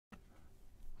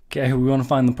Okay, we want to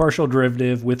find the partial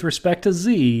derivative with respect to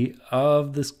z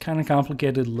of this kind of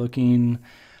complicated looking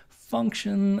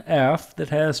function f that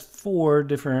has 4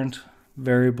 different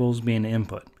variables being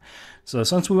input. So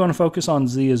since we want to focus on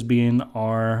z as being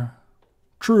our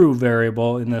true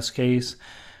variable in this case,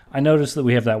 I notice that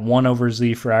we have that 1 over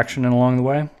z fraction along the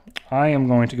way. I am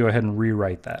going to go ahead and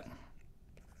rewrite that.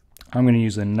 I'm going to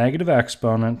use a negative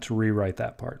exponent to rewrite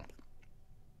that part.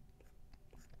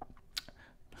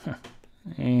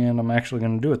 And I'm actually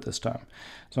going to do it this time.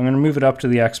 So I'm going to move it up to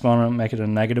the exponent, make it a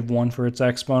negative 1 for its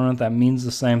exponent. That means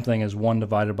the same thing as 1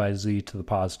 divided by z to the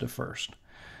positive first,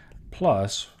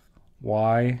 plus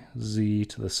yz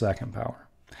to the second power.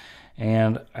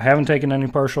 And I haven't taken any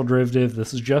partial derivative.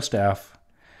 This is just f.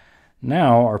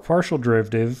 Now our partial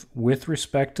derivative with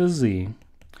respect to z,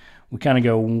 we kind of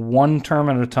go one term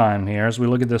at a time here. As we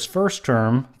look at this first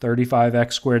term,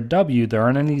 35x squared w, there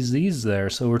aren't any z's there,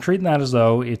 so we're treating that as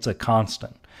though it's a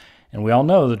constant. And we all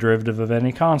know the derivative of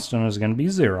any constant is going to be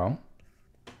 0.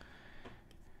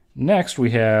 Next,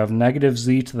 we have negative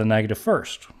z to the negative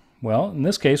first. Well, in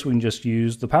this case, we can just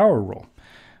use the power rule.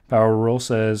 Power rule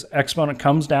says exponent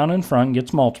comes down in front and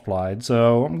gets multiplied,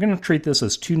 so I'm going to treat this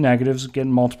as two negatives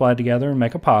getting multiplied together and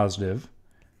make a positive.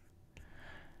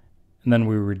 And then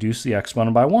we reduce the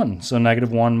exponent by 1. So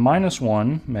negative 1 minus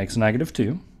 1 makes negative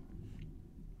 2.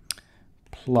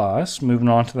 Plus, moving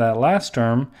on to that last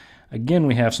term, again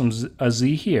we have a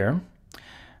z here.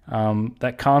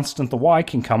 That constant, the y,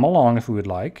 can come along if we would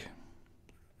like.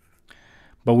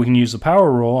 But we can use the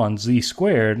power rule on z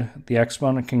squared. The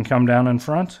exponent can come down in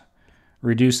front,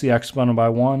 reduce the exponent by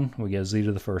 1, we get z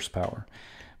to the first power.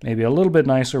 Maybe a little bit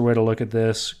nicer way to look at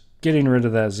this, getting rid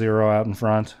of that 0 out in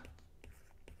front.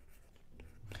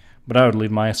 But I would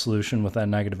leave my solution with that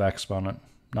negative exponent.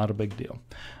 Not a big deal.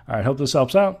 All right, hope this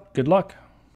helps out. Good luck.